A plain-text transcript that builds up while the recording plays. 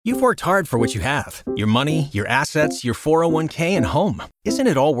You've worked hard for what you have. Your money, your assets, your 401k, and home. Isn't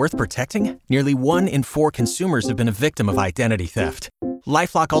it all worth protecting? Nearly 1 in 4 consumers have been a victim of identity theft.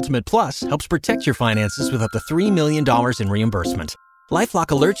 LifeLock Ultimate Plus helps protect your finances with up to $3 million in reimbursement. LifeLock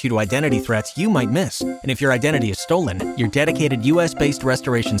alerts you to identity threats you might miss. And if your identity is stolen, your dedicated U.S.-based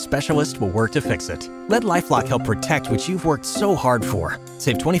restoration specialist will work to fix it. Let LifeLock help protect what you've worked so hard for.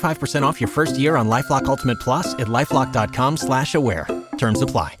 Save 25% off your first year on LifeLock Ultimate Plus at LifeLock.com/aware. Terms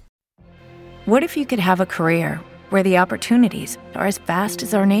apply. What if you could have a career where the opportunities are as vast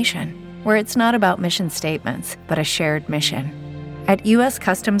as our nation, where it's not about mission statements, but a shared mission? At U.S.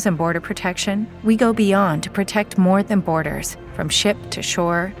 Customs and Border Protection, we go beyond to protect more than borders. From ship to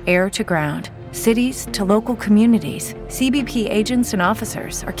shore, air to ground, cities to local communities, CBP agents and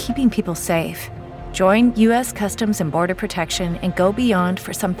officers are keeping people safe. Join U.S. Customs and Border Protection and go beyond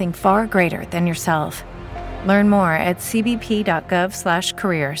for something far greater than yourself. Learn more at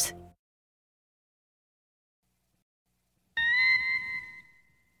cbp.gov/careers.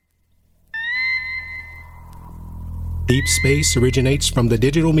 Deep Space originates from the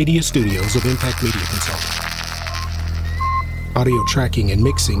digital media studios of Impact Media Consulting. Audio tracking and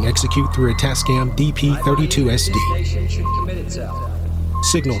mixing execute through a Tascam DP32SD.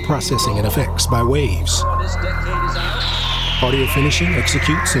 Signal processing and effects by Waves. Audio finishing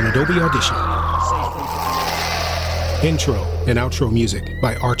executes in Adobe Audition. Intro and outro music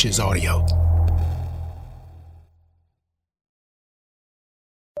by Arches Audio.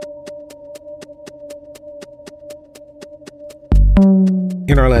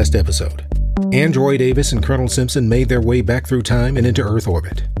 In our last episode, Android Avis and Colonel Simpson made their way back through time and into Earth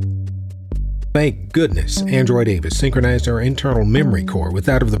orbit. Thank goodness Android Avis synchronized our internal memory core with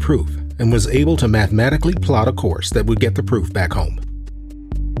that of the proof and was able to mathematically plot a course that would get the proof back home.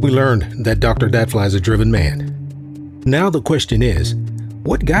 We learned that Dr. Datfly is a driven man. Now the question is,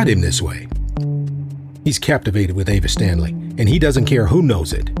 what got him this way? He's captivated with Ava Stanley, and he doesn't care who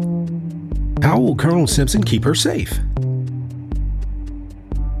knows it. How will Colonel Simpson keep her safe?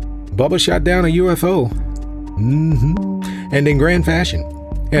 Bubba shot down a UFO. And in grand fashion,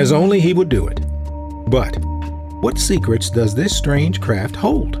 as only he would do it. But what secrets does this strange craft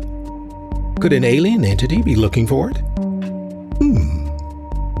hold? Could an alien entity be looking for it?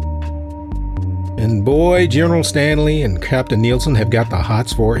 And boy, General Stanley and Captain Nielsen have got the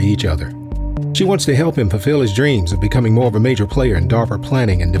hots for each other. She wants to help him fulfill his dreams of becoming more of a major player in DARPA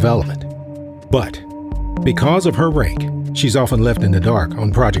planning and development. But because of her rank, she's often left in the dark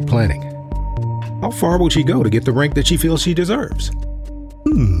on project planning. How far will she go to get the rank that she feels she deserves?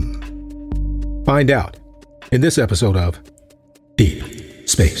 Find out in this episode of Deep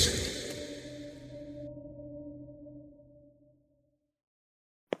Space.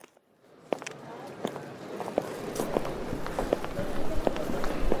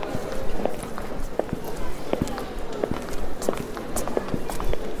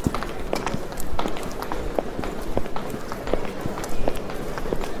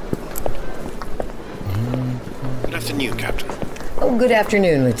 Good afternoon, Captain. Oh, good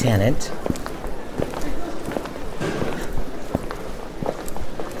afternoon, Lieutenant.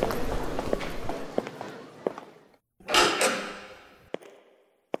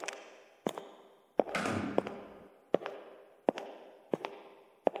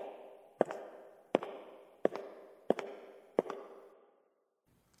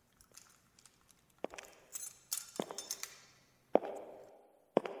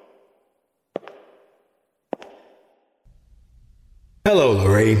 Hello,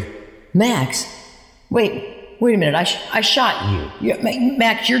 Lorraine. Max? Wait a minute. I shot you.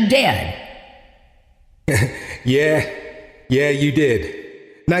 Max, you're dead. Yeah, you did.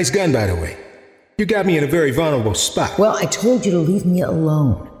 Nice gun, by the way. You got me in a very vulnerable spot. Well, I told you to leave me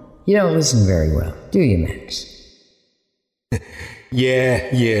alone. You don't listen very well, do you, Max?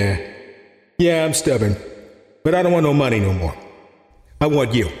 Yeah, I'm stubborn. But I don't want no money no more. I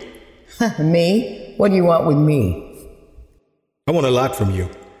want you. Me? What do you want with me? I want a lot from you.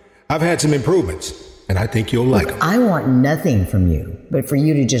 I've had some improvements, and I think you'll like them. I want nothing from you, but for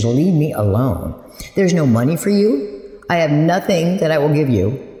you to just leave me alone. There's no money for you. I have nothing that I will give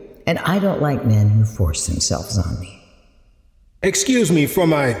you, and I don't like men who force themselves on me. Excuse me for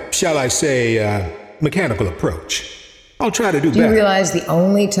my, shall I say, mechanical approach. I'll try to do better. Do you realize the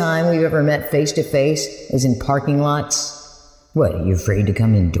only time we've ever met face to face is in parking lots? What, are you afraid to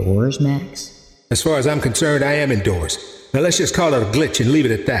come indoors, Max? As far as I'm concerned, I am indoors. Now let's just call it a glitch and leave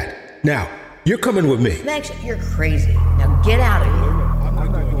it at that. Now, you're coming with me. Max, you're crazy. Now get out of here. I'm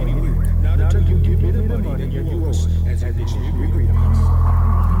not going anywhere. Not until you give me the money that you owe us as initially agreed upon.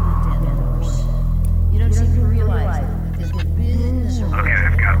 You don't seem to realize that there's no business or Okay,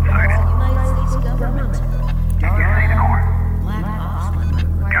 I've got him sighted. You can see the core.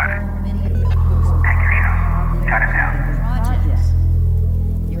 Got it. Take your shot. Cut him down.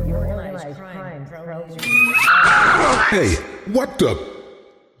 Hey, what the?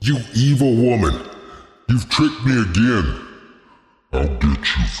 You evil woman. You've tricked me again. I'll get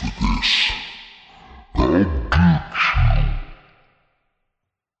you for this. I'll get you.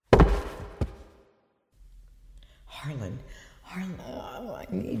 Harlan, oh, I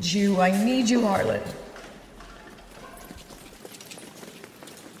need you, Harlan.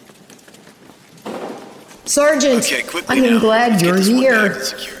 Sergeant, Okay, quickly I am now. glad Let's get you're this one here. back and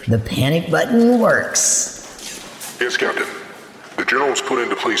secured. The panic button works. Yes, Captain. The General's put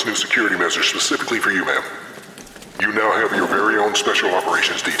into place new security measures specifically for you, ma'am. You now have your very own Special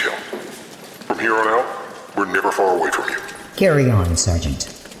Operations Detail. From here on out, we're never far away from you. Carry on,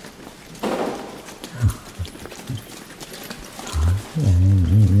 Sergeant.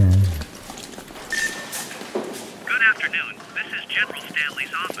 Good afternoon. This is General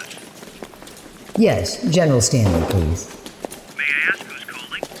Stanley's office. Yes, General Stanley, please. May I ask who's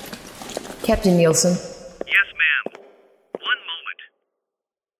calling? Captain Nielsen. Yes, ma'am. One moment.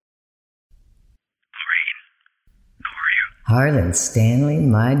 Lorraine, how are you? Harlan Stanley,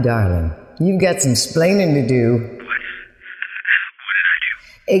 my darling. You've got some splaining to do. What? What did I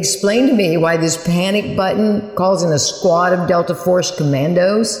do? Explain to me why this panic button calls in a squad of Delta Force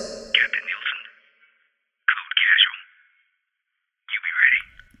commandos. Captain Nielsen. Code casual. You be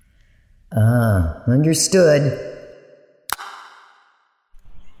ready. Understood.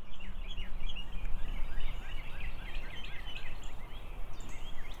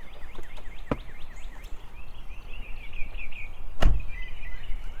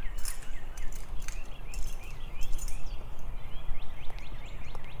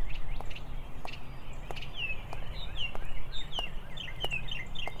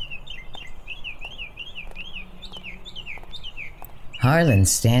 Harlan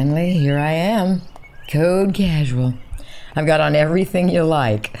Stanley, here I am. Code casual. I've got on everything you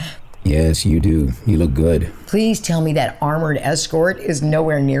like. Yes, you do. You look good. Please tell me that armored escort is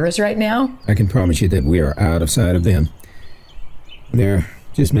nowhere near us right now. I can promise you that we are out of sight of them. They're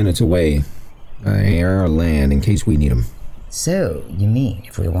just minutes away by air or land in case we need them. So, you mean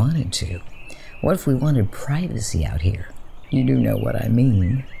if we wanted to? What if we wanted privacy out here? You do know what I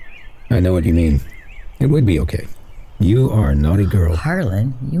mean. I know what you mean. It would be okay. You are a naughty girl.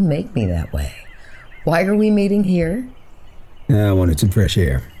 Harlan, you make me that way. Why are we meeting here? I wanted some fresh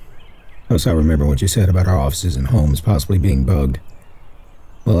air. Plus, I remember what you said about our offices and homes possibly being bugged.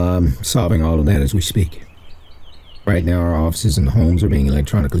 Well, I'm solving all of that as we speak. Right now, our offices and homes are being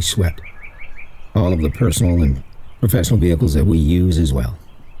electronically swept. All of the personal and professional vehicles that we use as well.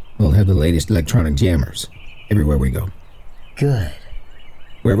 We'll have the latest electronic jammers everywhere we go. Good.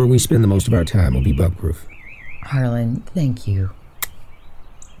 Wherever we spend the most of our time will be bug-proof. Harlan, thank you.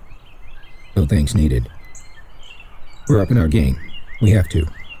 No thanks needed. We're up in our game. We have to.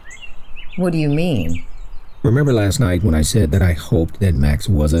 What do you mean? Remember last night when I said that I hoped that Max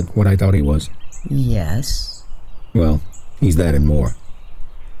wasn't what I thought he was? Yes. Well, he's that and more.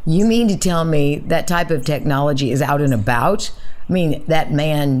 You mean to tell me that type of technology is out and about? I mean, that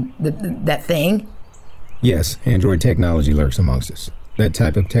man, that thing? Yes, android technology lurks amongst us. That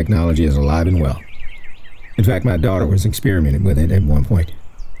type of technology is alive and well. In fact, my daughter was experimenting with it at one point.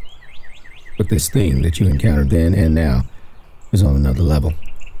 But this thing that you encountered then and now is on another level.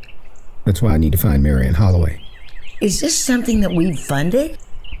 That's why I need to find Marion Holloway. Is this something that we've funded?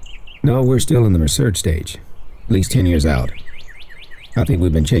 No, we're still in the research stage. At least 10 years out. I think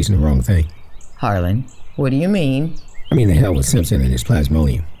we've been chasing the wrong thing. Harlan, what do you mean? I mean the hell with Simpson and his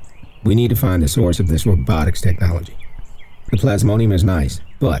plasmonium. We need to find the source of this robotics technology. The plasmonium is nice,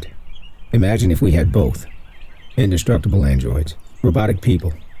 but imagine if we had both. Indestructible androids, robotic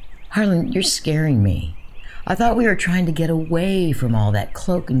people. Harlan, you're scaring me. I thought we were trying to get away from all that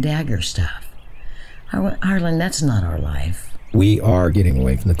cloak and dagger stuff. Harlan, that's not our life. We are getting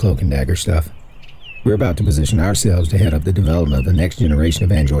away from the cloak and dagger stuff. We're about to position ourselves to head up the development of the next generation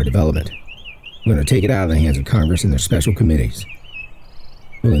of android development. We're going to take it out of the hands of Congress and their special committees.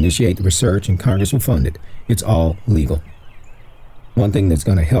 We'll initiate the research and Congress will fund it. It's all legal. One thing that's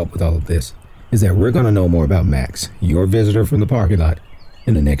going to help with all of this is that we're going to know more about Max, your visitor from the parking lot,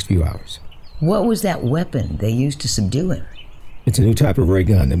 in the next few hours. What was that weapon they used to subdue him? It's a new type of ray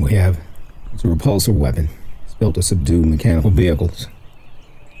gun that we have. It's a repulsor weapon. It's built to subdue mechanical vehicles.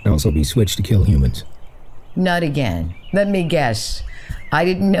 It can also be switched to kill humans. Not again. Let me guess. I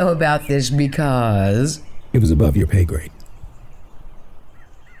didn't know about this because... It was above your pay grade.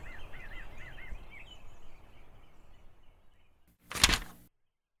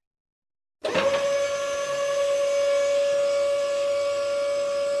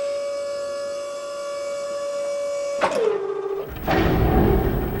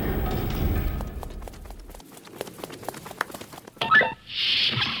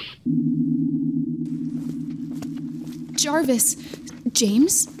 Jarvis!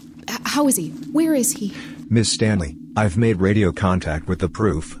 James? How is he? Where is he? Miss Stanley, I've made radio contact with the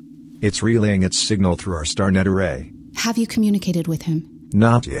proof. It's relaying its signal through our StarNet array. Have you communicated with him?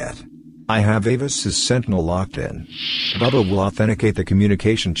 Not yet. I have Avis's Sentinel locked in. Bubba will authenticate the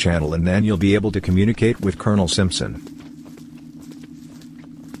communication channel and then you'll be able to communicate with Colonel Simpson.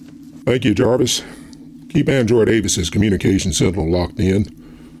 Thank you, Jarvis. Keep Android Avis's communication Sentinel locked in.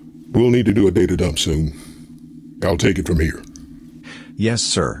 We'll need to do a data dump soon. I'll take it from here. Yes,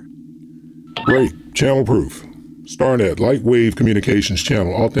 sir. Great. Channel proof. StarNet Light Wave Communications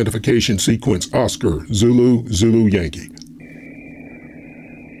Channel Authentication Sequence Oscar Zulu Zulu Yankee.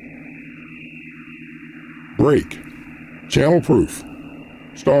 Break. Channel proof.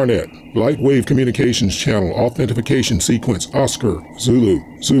 StarNet Light Wave Communications Channel Authentication Sequence Oscar Zulu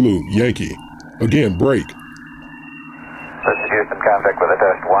Zulu Yankee. Again, break. This is Houston, contact with a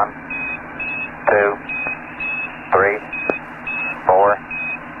test. 1, 2, 3, 4,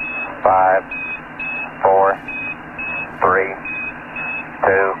 5, 4, 3,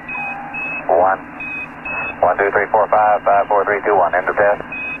 2, 1. 1, 2, 3, 4, 5, 5, 4, 3, 2, 1. End of test.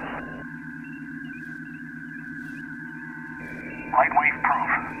 Light wave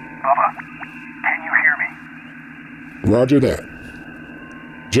proof. Bubba, can you hear me? Roger that.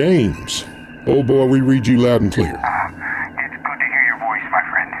 James. Old boy, we read you loud and clear. It's good to hear your voice, my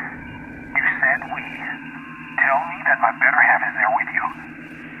friend. You said we. Tell me that my better half is there with you.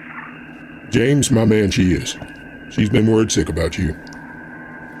 James, my man, she is. She's been word sick about you.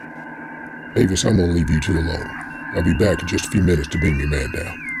 Avis, I'm gonna leave you two alone. I'll be back in just a few minutes to beam your man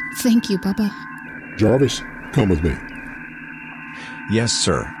down. Thank you, Bubba. Jarvis, come with me. Yes,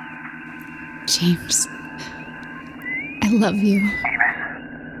 sir. James, I love you. Avis,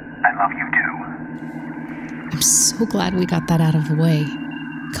 I love you too. I'm so glad we got that out of the way.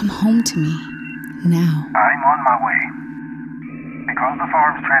 Come home to me. Now. I'm on my way. Because the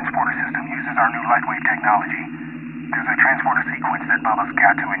farm's transporter system uses our new lightwave technology, there's a transporter sequence that Bubba's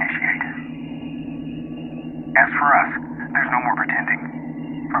got to initiate. As for us, there's no more pretending.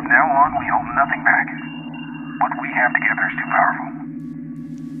 From now on, we hold nothing back. What we have together is too powerful.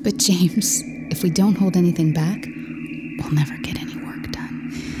 But James, if we don't hold anything back, we'll never get any work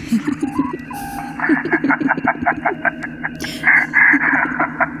done.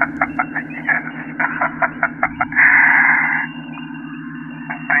 Yes.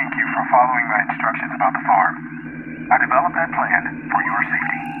 Thank you for following my instructions about the farm. I developed that plan for your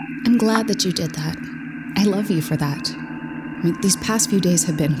safety. I'm glad that you did that. I love you for that. I mean, these past few days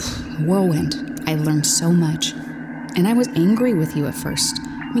have been a whirlwind. I learned so much. And I was angry with you at first.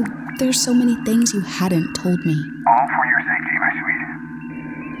 I mean, there's so many things you hadn't told me. All for your safety, my sweet.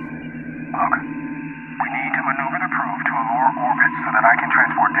 Look, we need to maneuver the proof to a lower orbit so that I can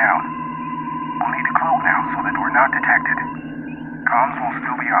transport down. We'll need to cloak now so that we're not detected. Comms will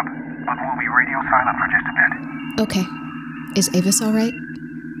still be up, but we'll be radio silent for just a bit. Okay. Is Avis all right?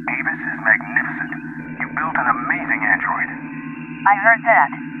 Avis is magnificent. You built an amazing android. I heard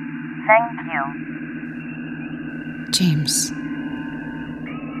that. Thank you. James.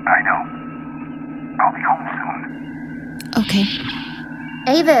 I know. I'll be home soon. Okay.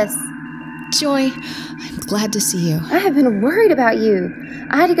 Avis! Joy, I'm glad to see you. I have been worried about you.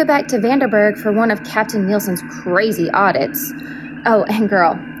 I had to go back to Vanderburg for one of Captain Nielsen's crazy audits. Oh, and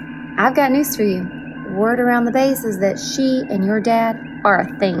girl, I've got news for you. Word around the base is that she and your dad are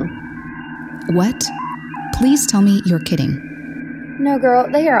a thing. What? Please tell me you're kidding. No, girl,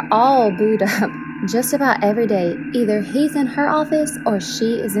 they are all booed up. Just about every day, either he's in her office or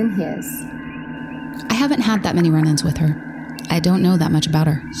she is in his. I haven't had that many run-ins with her. I don't know that much about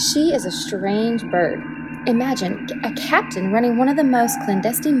her. She is a strange bird. Imagine a captain running one of the most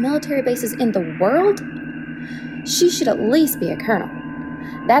clandestine military bases in the world? She should at least be a colonel.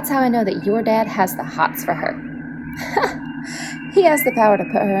 That's how I know that your dad has the hots for her. He has the power to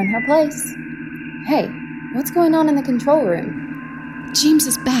put her in her place. Hey, what's going on in the control room? James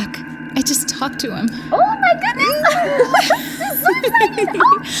is back. I just talked to him. Oh my goodness! This is so exciting!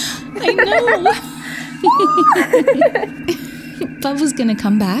 I know! Bubba's gonna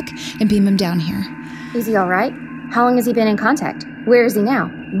come back and beam him down here. Is he alright? How long has he been in contact? Where is he now?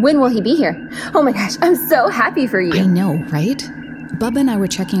 When will he be here? Oh my gosh, I'm so happy for you. I know, right? Bubba and I were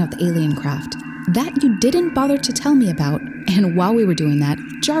checking out the alien craft. That you didn't bother to tell me about. And while we were doing that,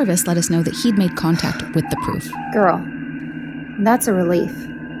 Jarvis let us know that he'd made contact with the proof. Girl, that's a relief.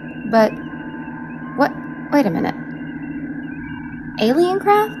 But, what? Wait a minute. Alien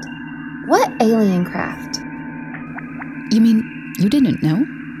craft? What alien craft? You mean you didn't know?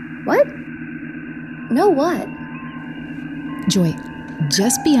 What? No what? Joy,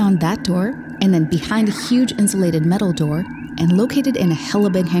 just beyond that door And then behind a huge insulated metal door, and located in a hella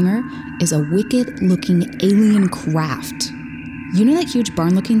big hangar, is a wicked-looking alien craft. You know that huge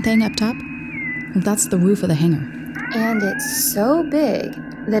barn-looking thing up top? Well, that's the roof of the hangar. And it's so big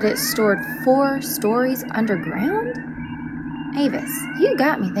that it's stored 4 stories underground? Avis, you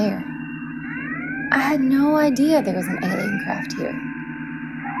got me there. I had no idea there was an alien craft here.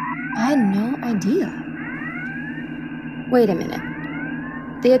 I had no idea. Wait a minute.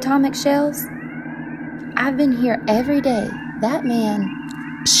 The atomic shells? I've been here every day. That man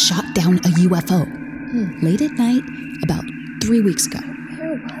shot down a UFO late at night about 3 weeks ago.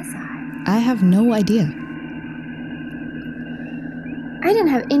 Where was I? I have no idea. I didn't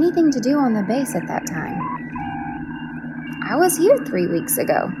have anything to do on the base at that time. I was here 3 weeks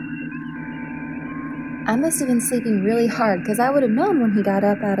ago. I must have been sleeping really hard because I would have known when he got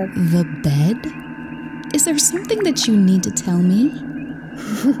up out of... The bed? Is there something that you need to tell me?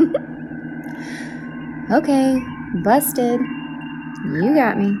 Okay, busted. You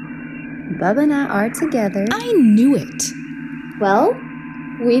got me. Bubba and I are together. I knew it. Well,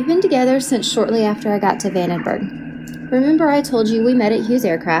 we've been together since shortly after I got to Vandenberg. Remember I told you we met at Hughes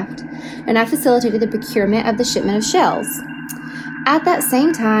Aircraft, and I facilitated the procurement of the shipment of shells. At that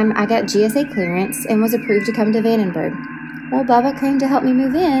same time, I got GSA clearance and was approved to come to Vandenberg. Well, Bubba came to help me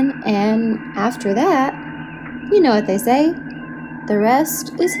move in, and after that, you know what they say, the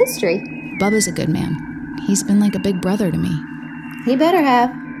rest is history. Bubba's a good man. He's been like a big brother to me. He better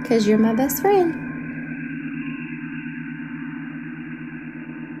have, 'cause you're my best friend.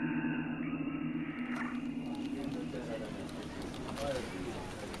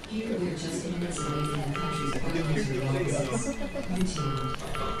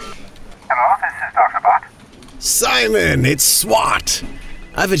 Hello, this is Dr. Bott. Simon, it's SWAT.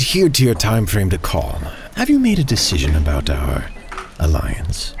 I've adhered to your time frame to call. Have you made a decision about our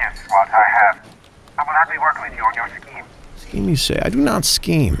alliance? Yes, SWAT, I have. I will not be working with you on your scheme. Scheme, you say? I do not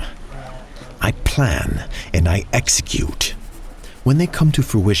scheme. I plan and I execute. When they come to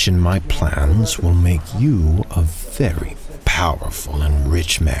fruition, my plans will make you a very powerful and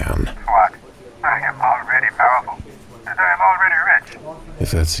rich man. SWAT, I am already powerful, and I am already rich.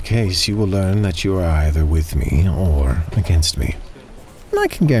 If that's the case, you will learn that you are either with me or against me. And I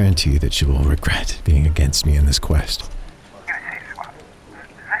can guarantee that you will regret being against me in this quest. You see, SWAT,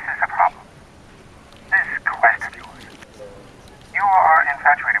 this is a problem. This quest of yours. You are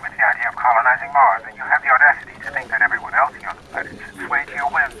infatuated with the idea of colonizing Mars, and you have the audacity to think that everyone else here on the planet should sway to your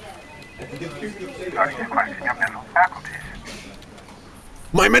whim. Starting to question your mental faculties.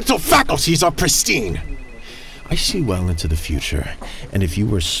 My mental faculties are pristine. I see well into the future, and if you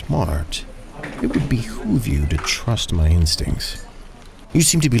were smart, it would behoove you to trust my instincts. You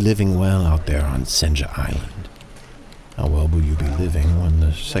seem to be living well out there on Senja Island. How well will you be living when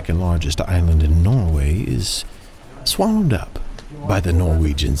the second largest island in Norway is swallowed up by the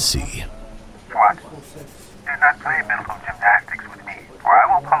Norwegian Sea? SWAT, do not play mental gymnastics with me, or I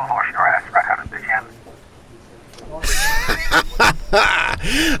will pummel your ass right out of the gym.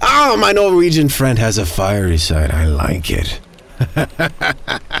 Ah, my Norwegian friend has a fiery side. I like it.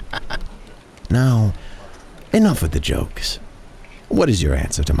 Now, enough with the jokes. What is your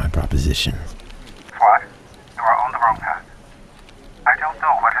answer to my proposition? SWAT, you are on the wrong path. I don't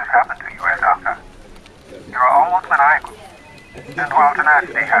know what has happened to you as Alpha. You are almost maniacal. And while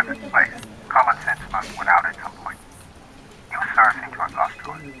tenacity has its place, common sense must win out at some point. You, sir, seem to have lost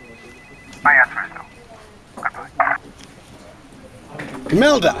yours. My answer is no. Goodbye.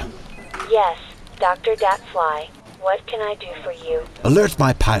 Imelda! Yes, Dr. Datfly. What can I do for you? Alert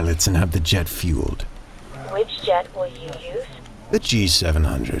my pilots and have the jet fueled. Which jet will you use? The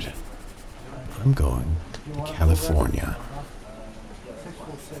G700. I'm going to California.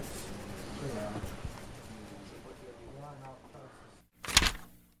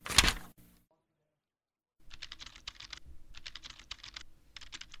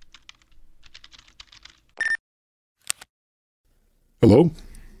 Hello?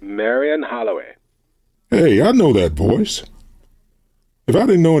 Marion Holloway. Hey, I know that voice. If I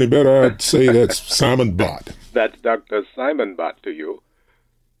didn't know any better, I'd say that's Simon Bott. That's Dr. Simon Bott to you.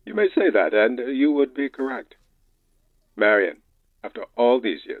 You may say that, and you would be correct. Marion, after all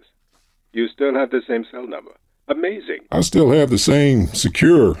these years, you still have the same cell number. Amazing. I still have the same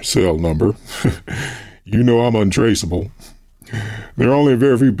secure cell number. You know I'm untraceable. There are only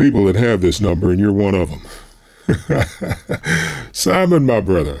very few people that have this number, and you're one of them. Simon, my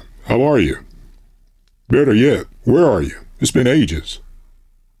brother, how are you? Better yet, where are you? It's been ages.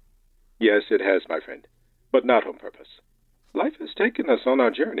 Yes, it has, my friend, but not on purpose. Life has taken us on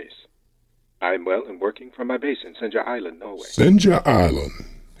our journeys. I'm well and working from my base in Senja Island, Norway. Senja Island.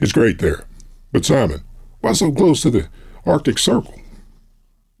 It's great there. But Simon, why so close to the Arctic Circle?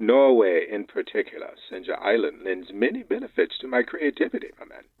 Norway, in particular, Senja Island, lends many benefits to my creativity, my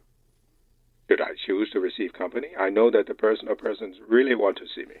man. Should I choose to receive company, I know that the person or persons really want to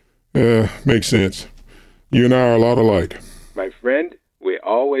see me. Makes sense. You and I are a lot alike. My friend, we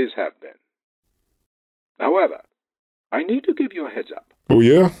always have been. However, I need to give you a heads up. Oh,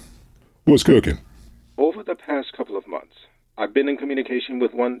 yeah? What's cooking? Over the past couple of months, I've been in communication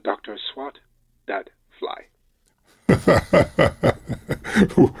with one Dr. Swat, that fly.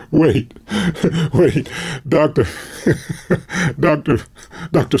 Wait, Doctor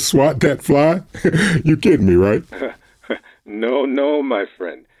Swat that fly? You kidding me, right? No, my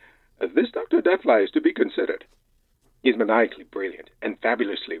friend. This Dr. Deathfly is to be considered. He's maniacally brilliant and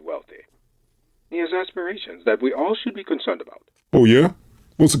fabulously wealthy. He has aspirations that we all should be concerned about. Oh, yeah?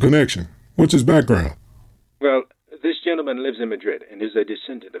 What's the connection? What's his background? Well, this gentleman lives in Madrid and is a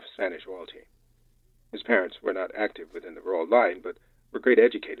descendant of Spanish royalty. His parents were not active within the royal line, but were great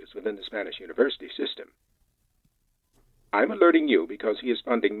educators within the Spanish university system. I'm alerting you because he is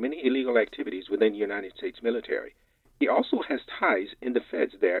funding many illegal activities within the United States military. He also has ties in the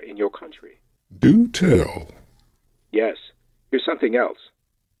feds there in your country. Do tell. Yes. Here's something else.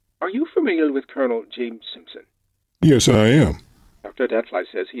 Are you familiar with Colonel James Simpson? Yes, I am. Dr. Deathfly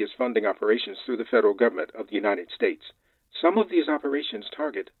says he is funding operations through the federal government of the United States. Some of these operations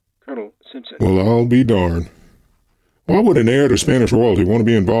target Colonel Simpson. Well, I'll be darned. Why would an heir to Spanish royalty want to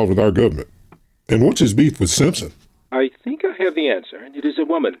be involved with our government? And what's his beef with Simpson? I think I have the answer, and it is a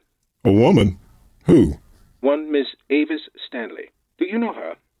woman. A woman? Who? One Miss Avis Stanley. Do you know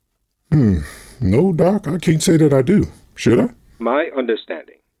her? No, Doc, I can't say that I do. Should I? My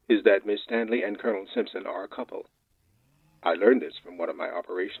understanding is that Miss Stanley and Colonel Simpson are a couple. I learned this from one of my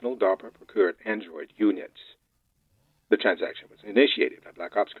operational DARPA-procured android units. The transaction was initiated by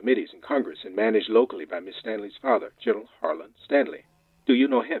Black Ops committees in Congress and managed locally by Miss Stanley's father, General Harlan Stanley. Do you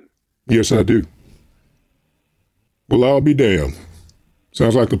know him? Yes, I do. Well, I'll be damned.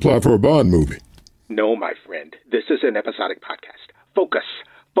 Sounds like the plot for a Bond movie. No, my friend. This is an episodic podcast. Focus.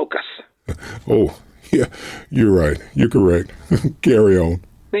 Oh, yeah, you're right. You're correct. Carry on.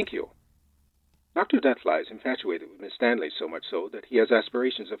 Thank you. Dr. Deathfly is infatuated with Miss Stanley so much so that he has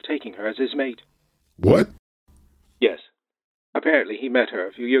aspirations of taking her as his mate. What? Yes. Apparently he met her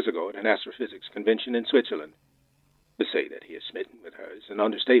a few years ago at an astrophysics convention in Switzerland. To say that he is smitten with her is an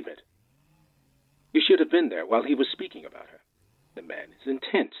understatement. You should have been there while he was speaking about her. The man is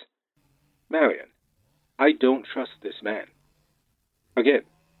intense. Marion, I don't trust this man. Again,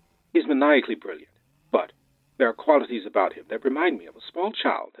 he's maniacally brilliant, but there are qualities about him that remind me of a small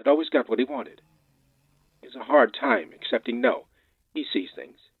child that always got what he wanted. He has a hard time accepting no. He sees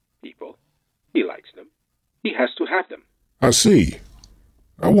things, people. He likes them. He has to have them. I see.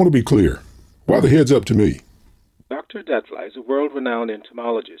 I want to be clear. Why the head's up to me? Dr. Deathfly is a world-renowned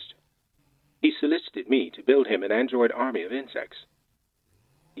entomologist. He solicited me to build him an android army of insects.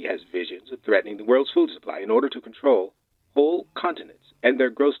 He has visions of threatening the world's food supply in order to control whole continents and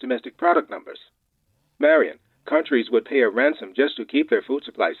their gross domestic product numbers. Marion, countries would pay a ransom just to keep their food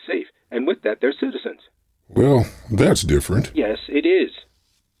supplies safe, and with that, their citizens. Well, that's different. Yes, it is.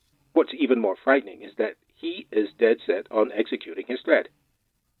 What's even more frightening is that he is dead set on executing his threat.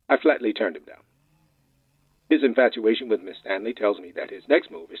 I flatly turned him down. His infatuation with Miss Stanley tells me that his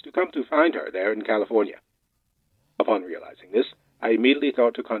next move is to come to find her there in California. Upon realizing this, I immediately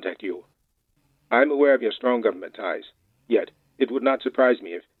thought to contact you. I'm aware of your strong government ties, yet it would not surprise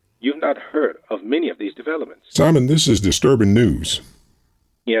me if you've not heard of many of these developments. Simon, this is disturbing news.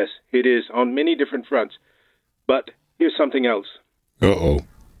 Yes, it is, on many different fronts. But here's something else. Uh-oh.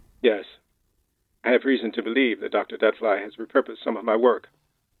 Yes. I have reason to believe that Dr. Deathfly has repurposed some of my work.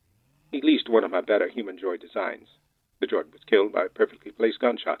 He leased one of my better human droid designs. The droid was killed by a perfectly placed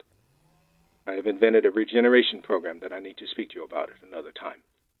gunshot. I have invented a regeneration program that I need to speak to you about at another time.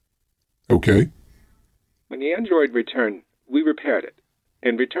 Okay. When the android returned, we repaired it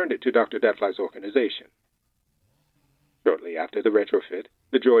and returned it to Dr. Deathfly's organization. Shortly after the retrofit,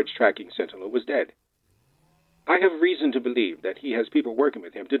 the droid's tracking sentinel was dead. I have reason to believe that he has people working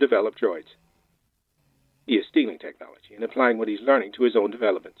with him to develop droids. He is stealing technology and applying what he's learning to his own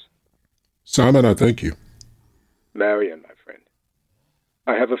developments. Simon, I thank you. Marion, my friend,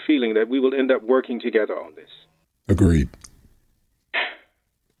 I have a feeling that we will end up working together on this. Agreed.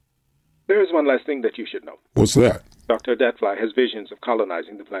 There is one last thing that you should know. What's that? Dr. Deathfly has visions of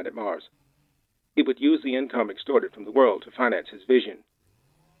colonizing the planet Mars. He would use the income extorted from the world to finance his vision.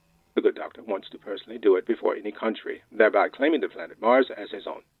 The good doctor wants to personally do it before any country, thereby claiming the planet Mars as his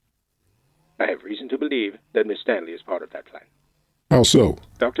own. I have reason to believe that Miss Stanley is part of that plan. How so?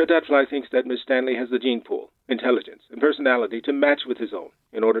 Dr. Datfly thinks that Miss Stanley has the gene pool, intelligence, and personality to match with his own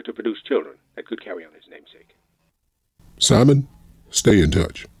in order to produce children that could carry on his namesake. Simon, stay in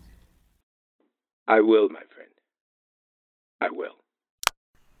touch. I will, my friend. I will.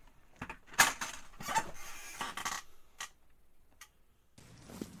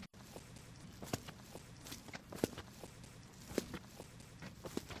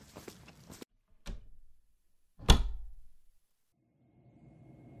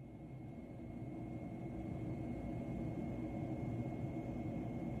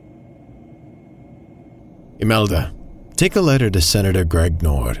 Imelda, take a letter to Senator Greg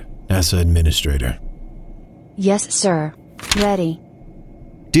Nord, NASA Administrator. Yes, sir. Ready.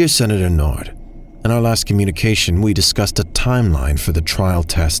 Dear Senator Nord, in our last communication, we discussed a timeline for the trial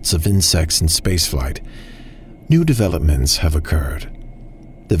tests of insects in spaceflight. New developments have occurred.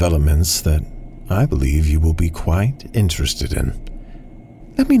 Developments that I believe you will be quite interested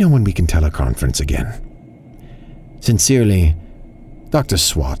in. Let me know when we can teleconference again. Sincerely, Dr.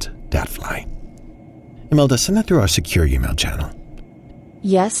 Swat Datfly. Imelda, send that through our secure email channel.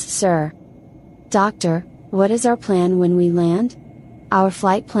 Yes, sir. Doctor, what is our plan when we land? Our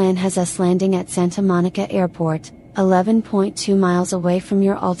flight plan has us landing at Santa Monica Airport, 11.2 miles away from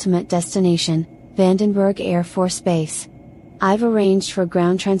your ultimate destination, Vandenberg Air Force Base. I've arranged for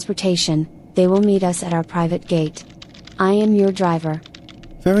ground transportation. They will meet us at our private gate. I am your driver.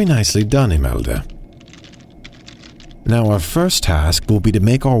 Very nicely done, Imelda. Now our first task will be to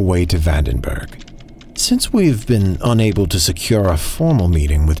make our way to Vandenberg. Since we've been unable to secure a formal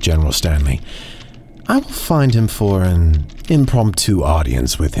meeting with General Stanley, I will find him for an impromptu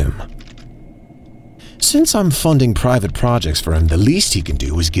audience with him. Since I'm funding private projects for him, the least he can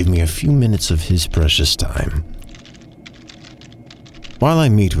do is give me a few minutes of his precious time. While I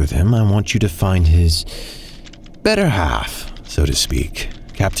meet with him, I want you to find his better half, so to speak,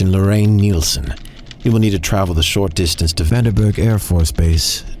 Captain Lorraine Nielsen. You will need to travel the short distance to Vandenberg Air Force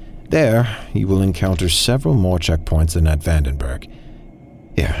Base. There, you will encounter several more checkpoints than at Vandenberg.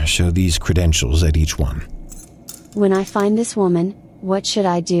 Here, show these credentials at each one. When I find this woman, what should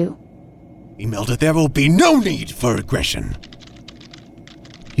I do? Imelda, there will be no need for aggression.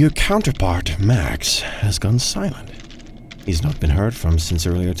 Your counterpart, Max, has gone silent. He's not been heard from since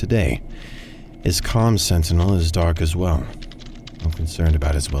earlier today. His comm sentinel is dark as well. I'm concerned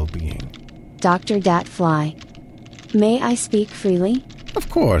about his well-being. Dr. Datfly. May I speak freely? Of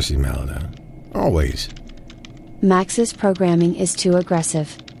course, Imelda. Always. Max's programming is too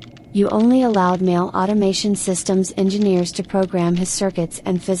aggressive. You only allowed male automation systems engineers to program his circuits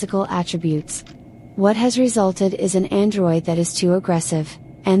and physical attributes. What has resulted is an android that is too aggressive,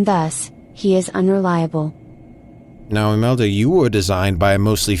 and thus, he is unreliable. Now, Imelda, you were designed by a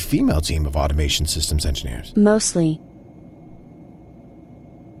mostly female team of automation systems engineers. Mostly.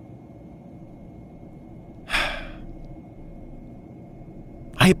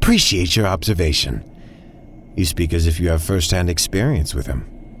 I appreciate your observation. You speak as if you have first-hand experience with him.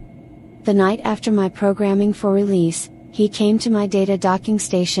 The night after my programming for release, he came to my data docking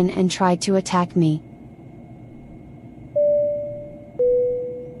station and tried to attack me.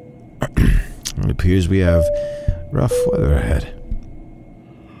 It appears we have rough weather ahead.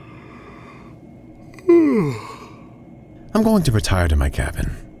 I'm going to retire to my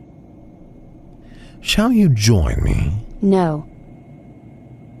cabin. Shall you join me? No.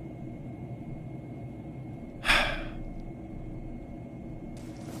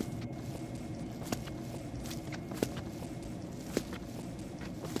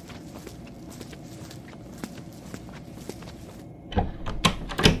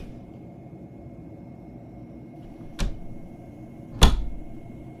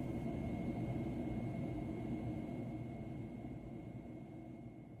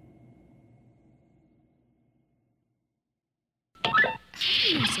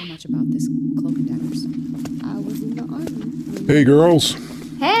 So much about this cloak and daggers. I was in the army. Hey, girls.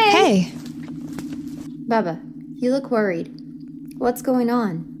 Hey! Bubba, you look worried. What's going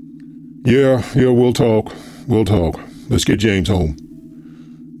on? Yeah, we'll talk. Let's get James home.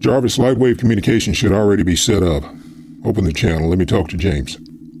 Jarvis, Lightwave communication should already be set up. Open the channel. Let me talk to James.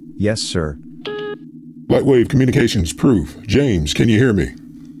 Yes, sir. Lightwave communications proof. James, can you hear me?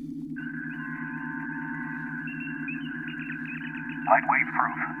 Lightwave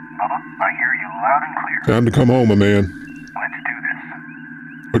proof. Bubba, I hear you loud and clear. Time to come home, my man. Let's do this.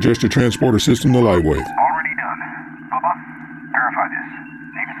 Adjust your transporter system to Lightwave. Already done. Bubba, verify this.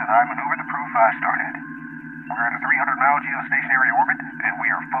 Davis and I maneuvered the proof I started. We're at a 300-mile geostationary orbit, and we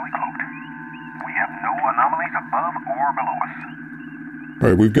are fully cloaked. We have no anomalies above or below us.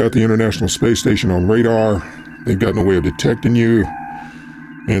 All right, we've got the International Space Station on radar. They've got no way of detecting you.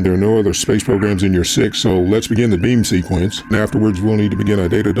 And there are no other space programs in your 6, so let's begin the beam sequence, and afterwards we'll need to begin a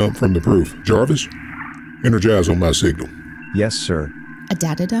data dump from the proof. Jarvis, energize on my signal. Yes, sir. A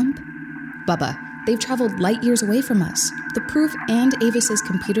data dump? Bubba, they've traveled light years away from us. The proof and Avis's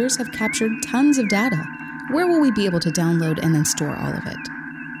computers have captured tons of data. Where will we be able to download and then store all of it?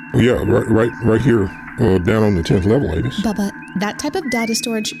 Oh yeah, right here, down on the 10th level, Avis. Bubba, that type of data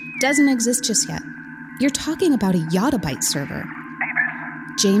storage doesn't exist just yet. You're talking about a yottabyte server.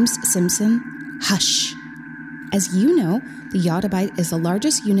 James Simpson, hush. As you know, the yottabyte is the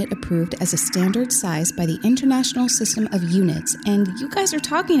largest unit approved as a standard size by the International System of Units, and you guys are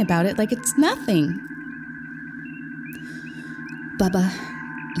talking about it like it's nothing. Bubba,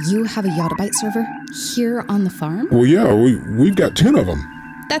 you have a yottabyte server here on the farm? Well, yeah, we've got 10 of them.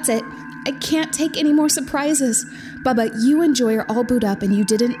 That's it. I can't take any more surprises. Bubba, you and Joy are all booed up and you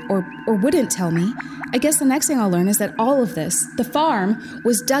didn't or wouldn't tell me. I guess the next thing I'll learn is that all of this, the farm,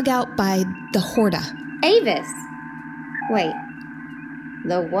 was dug out by the Horda. Avis! Wait.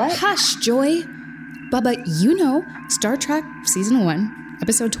 The what? Hush, Joy! Bubba, you know, Star Trek Season 1,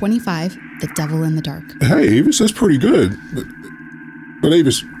 Episode 25, The Devil in the Dark. Hey, Avis, that's pretty good. But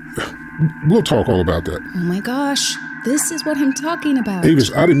Avis, we'll talk all about that. Oh my gosh, this is what I'm talking about.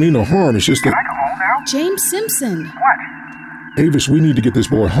 Avis, I didn't mean no harm, it's just that... Can I go home now? James Simpson! What? Avis, we need to get this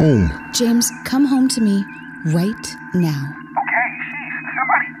boy home. James, come home to me right now. Okay, sheesh,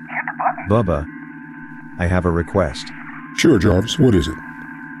 somebody hit the button. Bubba, I have a request. Sure, Jarvis, what is it?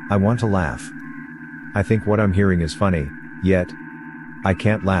 I want to laugh. I think what I'm hearing is funny, yet I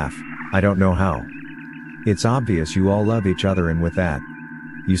can't laugh. I don't know how. It's obvious you all love each other, and with that,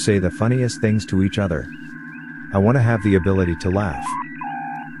 you say the funniest things to each other. I want to have the ability to laugh.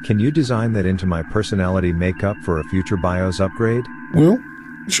 Can you design that into my personality makeup for a future BIOS upgrade? Well,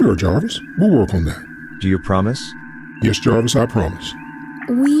 sure, Jarvis. We'll work on that. Do you promise? Yes, Jarvis, I promise.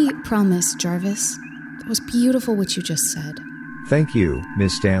 We promise, Jarvis. That was beautiful what you just said. Thank you,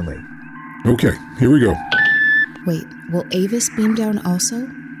 Miss Stanley. Okay, here we go. Wait, will Avis beam down also?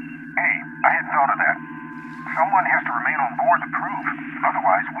 Hey, I hadn't thought of that. Someone has to remain on board the proof.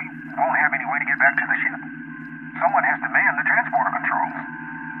 Otherwise, we won't have any way to get back to the ship. Someone has to man the transporter controls.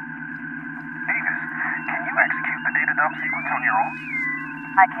 Avis, can you execute the data dump sequence on your own?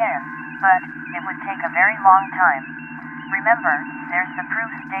 I can, but it would take a very long time. Remember, there's the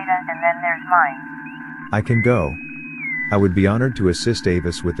proof's data and then there's mine. I can go. I would be honored to assist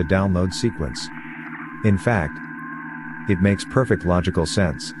Avis with the download sequence. In fact, it makes perfect logical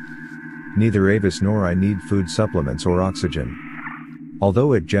sense. Neither Avis nor I need food supplements or oxygen.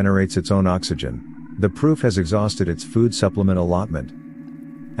 Although it generates its own oxygen, the proof has exhausted its food supplement allotment.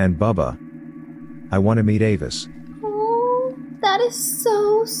 And Bubba, I want to meet Avis. Oh, that is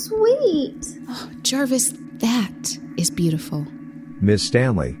so sweet. Oh, Jarvis, that is beautiful. Miss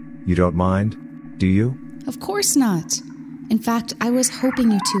Stanley, you don't mind, do you? Of course not. In fact, I was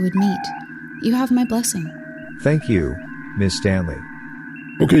hoping you two would meet. You have my blessing. Thank you, Miss Stanley.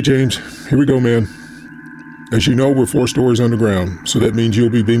 Okay, James, here we go, man. As you know, we're 4 stories underground, so that means you'll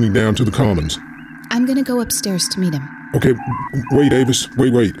be beaming down to the commons. I'm gonna go upstairs to meet him. Okay, wait, Avis,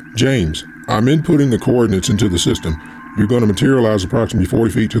 wait. James, I'm inputting the coordinates into the system. You're going to materialize approximately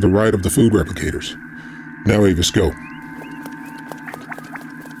 40 feet to the right of the food replicators. Now, Avis, go.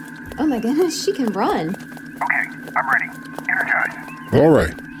 Oh my goodness, she can run. Okay, I'm ready. Energize. All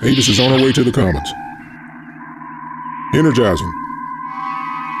right, Avis is on her way to the commons. Energizing.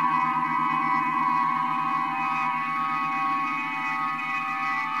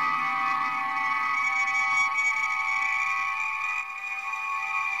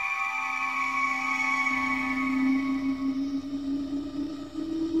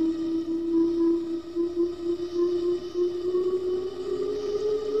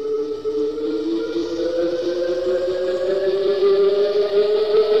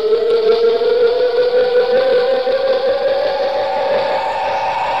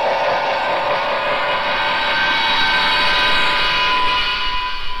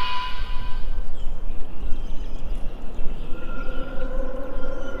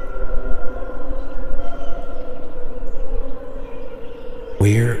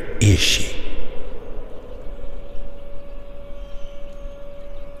 Where is she?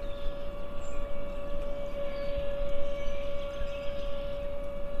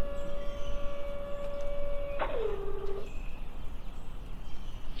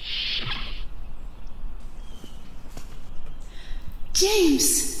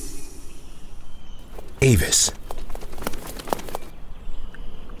 James! Avis.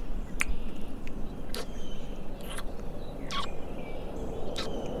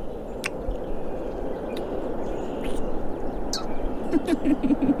 Okay,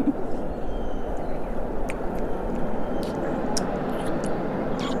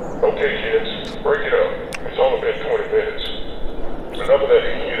 kids, break it up. It's only been 20 minutes. Enough of that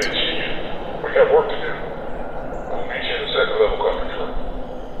unit shit. We got work to do. We'll meet you in the second level conference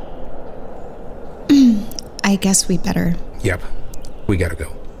room. I guess we better. Yep, we gotta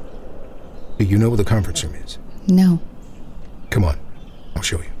go. Do you know where the conference room is? No. Come on, I'll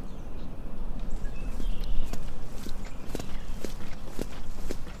show you.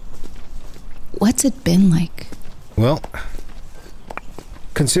 What's it been like? Well,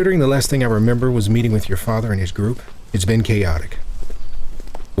 considering the last thing I remember was meeting with your father and his group, it's been chaotic.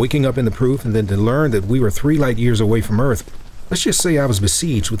 Waking up in the proof and then to learn that we were 3 light years away from Earth, let's just say I was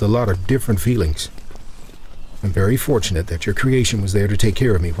besieged with a lot of different feelings. I'm very fortunate that your creation was there to take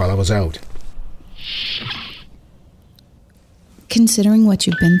care of me while I was out. Considering what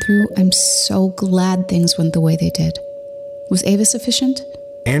you've been through, I'm so glad things went the way they did. Was Avis efficient?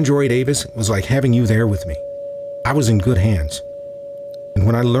 Android Avis was like having you there with me. I was in good hands. And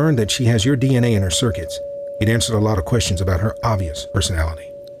when I learned that she has your DNA in her circuits, it answered a lot of questions about her obvious personality.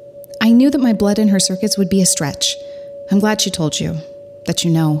 I knew that my blood in her circuits would be a stretch. I'm glad she told you, that you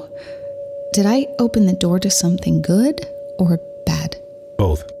know. Did I open the door to something good or bad?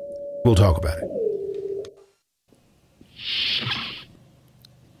 Both. We'll talk about it.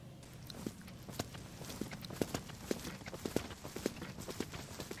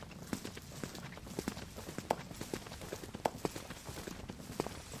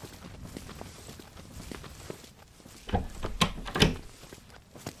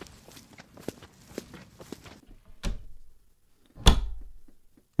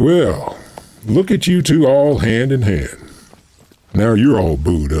 Well, look at you two all hand in hand. Now you're all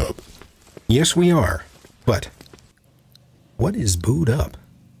booed up. Yes, we are. But what is booed up?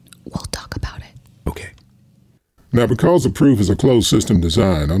 We'll talk about it. Okay. Now, because the proof is a closed system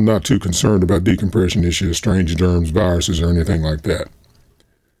design, I'm not too concerned about decompression issues, strange germs, viruses, or anything like that.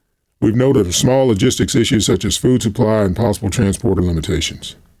 We've noted a small logistics issues such as food supply and possible transporter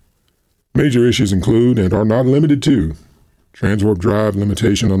limitations. Major issues include, and are not limited to, transwarp drive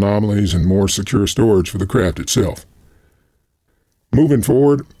limitation anomalies and more secure storage for the craft itself. Moving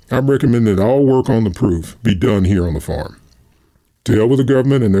forward, I'm recommending that all work on the proof be done here on the farm. To hell with the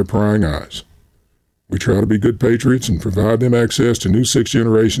government and their prying eyes. We try to be good patriots and provide them access to new 6th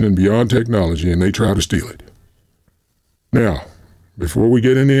generation and beyond technology, and they try to steal it. Now, before we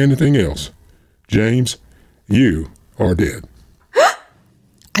get into anything else, James, you are dead.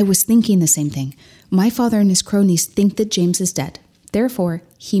 I was thinking the same thing. My father and his cronies think that James is dead. Therefore,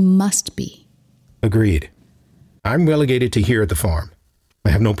 he must be. Agreed. I'm relegated to here at the farm. I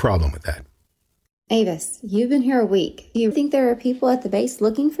have no problem with that. Avis, you've been here a week. Do you think there are people at the base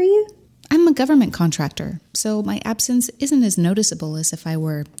looking for you? I'm a government contractor, so my absence isn't as noticeable as if I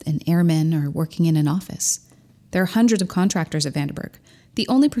were an airman or working in an office. There are hundreds of contractors at Vandenberg. The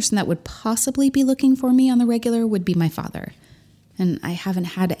only person that would possibly be looking for me on the regular would be my father. And I haven't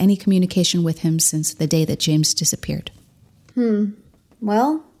had any communication with him since the day that James disappeared.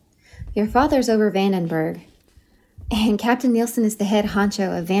 Well, your father's over Vandenberg, and Captain Nielsen is the head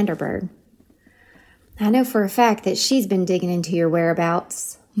honcho of Vandenberg. I know for a fact that she's been digging into your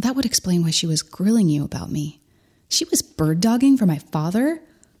whereabouts. That would explain why she was grilling you about me. She was bird-dogging for my father?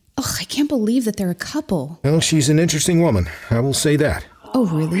 Ugh, I can't believe that they're a couple. Well, she's an interesting woman, I will say that. Oh,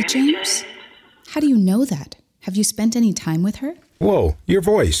 really, James? How do you know that? Have you spent any time with her? Whoa, your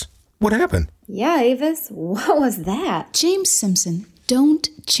voice. What happened? Yeah, Avis, what was that? James Simpson, don't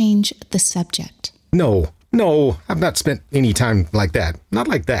change the subject. No, I've not spent any time like that. Not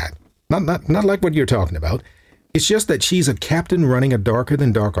like that. Not like what you're talking about. It's just that she's a captain running a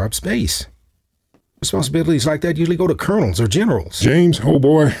darker-than-dark ops base. Responsibilities like that usually go to colonels or generals. James, oh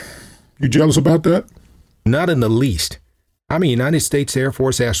boy, you jealous about that? Not in the least. I'm a United States Air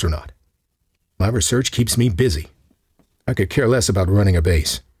Force astronaut. My research keeps me busy. I could care less about running a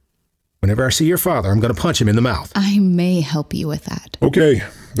base. Whenever I see your father, I'm going to punch him in the mouth. I may help you with that. Okay,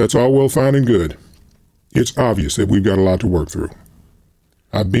 that's all well, fine, and good. It's obvious that we've got a lot to work through.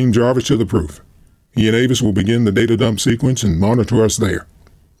 I've beamed Jarvis to the proof. He and Avis will begin the data dump sequence and monitor us there.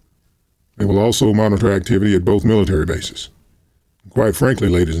 They will also monitor activity at both military bases. Quite frankly,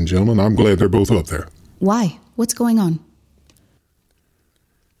 ladies and gentlemen, I'm glad they're both up there. Why? What's going on?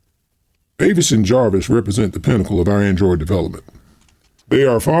 Avis and Jarvis represent the pinnacle of our android development. They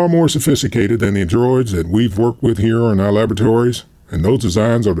are far more sophisticated than the droids that we've worked with here in our laboratories, and those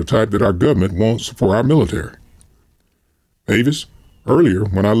designs are the type that our government wants for our military. Avis, earlier,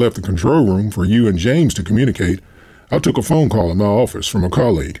 when I left the control room for you and James to communicate, I took a phone call in my office from a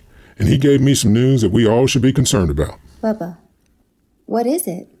colleague, and he gave me some news that we all should be concerned about. Bubba, What is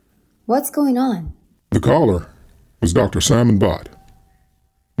it? What's going on? The caller was Dr. Simon Bott,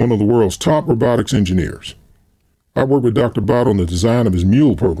 one of the world's top robotics engineers. I worked with Dr. Bott on the design of his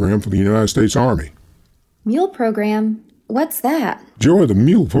Mule program for the United States Army. Mule program? What's that? Joy, the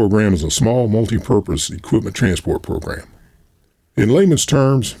Mule program is a small multi-purpose equipment transport program. In layman's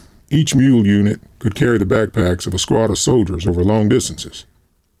terms, each Mule unit could carry the backpacks of a squad of soldiers over long distances.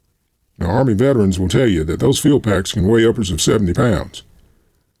 Now, Army veterans will tell you that those field packs can weigh upwards of 70 pounds.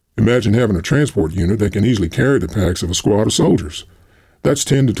 Imagine having a transport unit that can easily carry the packs of a squad of soldiers. That's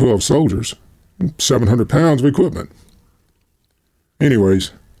 10 to 12 soldiers, 700 pounds of equipment.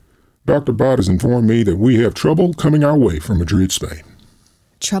 Anyways, Dr. Bott has informed me that we have trouble coming our way from Madrid, Spain.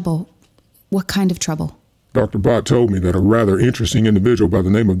 Trouble? What kind of trouble? Dr. Bott told me that a rather interesting individual by the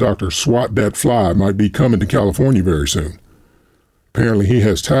name of Dr. Swat Dat Fly might be coming to California very soon. Apparently he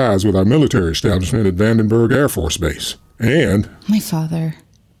has ties with our military establishment at Vandenberg Air Force Base. And... My father,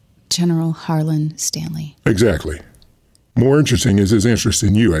 General Harlan Stanley. Exactly. More interesting is his interest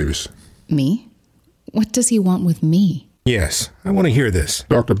in you, Avis. Me? What does he want with me? Yes, I want to hear this.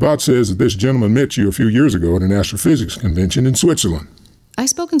 Dr. Bott says that this gentleman met you a few years ago at an astrophysics convention in Switzerland. I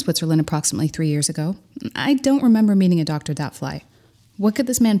spoke in Switzerland approximately 3 years ago. I don't remember meeting a Dr. Dat Fly. What could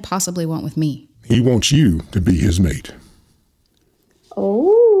this man possibly want with me? He wants you to be his mate.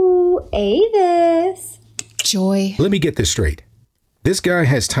 Oh, Avis. Joy. Let me get this straight. This guy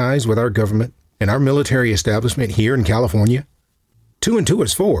has ties with our government and our military establishment here in California? 2 and 2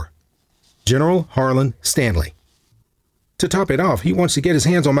 is 4. General Harlan Stanley. To top it off, he wants to get his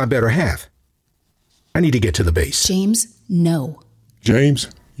hands on my better half. I need to get to the base. James, no. James,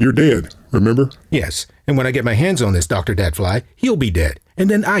 you're dead, remember? Yes, and when I get my hands on this Dr. Dat Fly, he'll be dead, and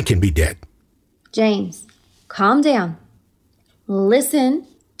then I can be dead. James, calm down. Listen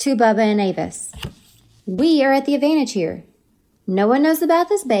to Bubba and Avis. We are at the advantage here. No one knows about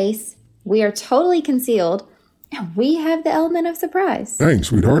this base. We are totally concealed, and we have the element of surprise. Thanks,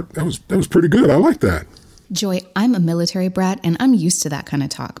 sweetheart. That was pretty good. I like that. Joy, I'm a military brat, and I'm used to that kind of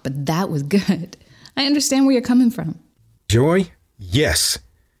talk, but that was good. I understand where you're coming from. Joy, yes.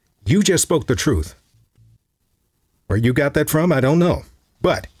 You just spoke the truth. Where you got that from, I don't know.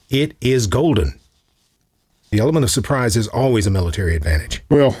 But it is golden. The element of surprise is always a military advantage.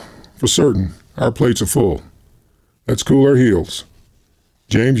 Well, for certain, our plates are full. Let's cool our heels.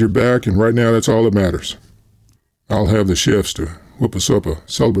 James, you're back, and right now that's all that matters. I'll have the chefs to whip us up a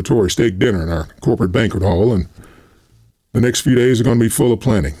celebratory steak dinner in our corporate banquet hall, and the next few days are going to be full of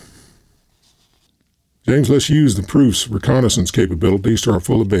planning. James, let's use the proof's reconnaissance capabilities to our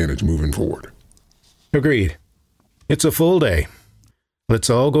full advantage moving forward. Agreed. It's a full day. Let's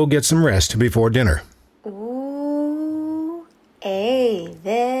all go get some rest before dinner. Ooh,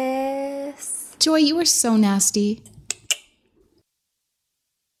 Avis. Joy, you are so nasty.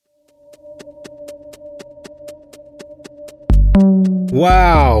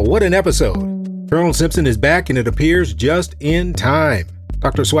 Wow, what an episode. Colonel Simpson is back, and it appears just in time.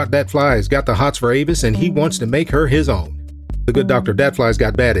 Dr. Swat Dat Fly's got the hots for Avis, and he wants to make her his own. The good Dr. Dat Fly's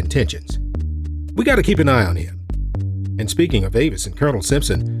got bad intentions. We got to keep an eye on him. And speaking of Avis and Colonel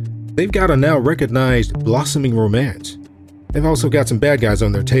Simpson, they've got a now recognized blossoming romance. They've also got some bad guys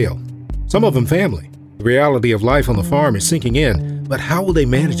on their tail. Some of them family. The reality of life on the farm is sinking in, but how will they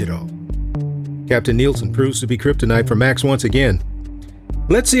manage it all? Captain Nielsen proves to be kryptonite for Max once again.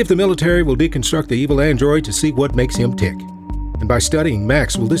 Let's see if the military will deconstruct the evil android to see what makes him tick. And by studying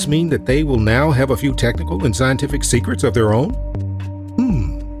Max, will this mean that they will now have a few technical and scientific secrets of their own?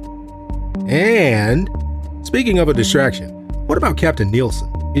 And speaking of a distraction, what about Captain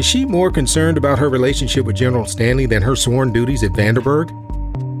Nielsen? Is she more concerned about her relationship with General Stanley than her sworn duties at Vandenberg?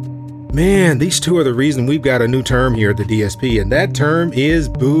 Man, these two are the reason we've got a new term here at the DSP, and that term is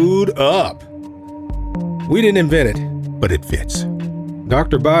booed up. We didn't invent it, but it fits.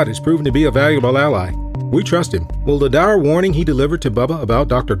 Dr. Bott has proven to be a valuable ally. We trust him. Will the dire warning he delivered to Bubba about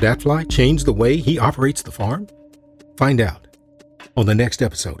Dr. Dat Fly change the way he operates the farm? Find out on the next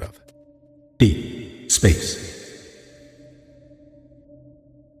episode of Deep Space.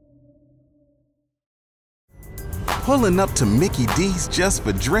 Pulling up to Mickey D's just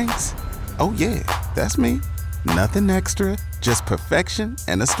for drinks? Oh yeah, that's me. Nothing extra, just perfection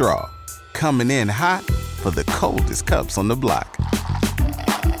and a straw. Coming in hot for the coldest cups on the block.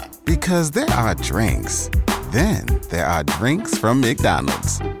 Because there are drinks. Then there are drinks from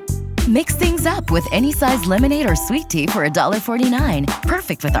McDonald's. Mix things up with any size lemonade or sweet tea for $1.49.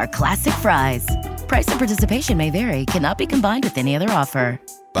 Perfect with our classic fries. Price and participation may vary. Cannot be combined with any other offer.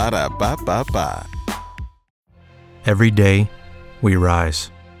 Ba-da-ba-ba-ba. Every day, we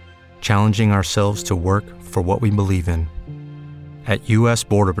rise, challenging ourselves to work for what we believe in. At U.S.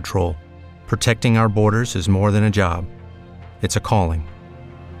 Border Patrol, protecting our borders is more than a job. It's a calling.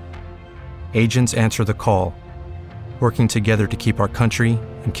 Agents answer the call, working together to keep our country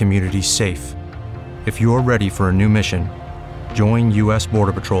and communities safe. If you're ready for a new mission, join U.S.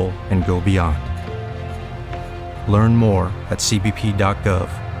 Border Patrol and go beyond. Learn more at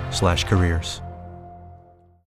cbp.gov/careers.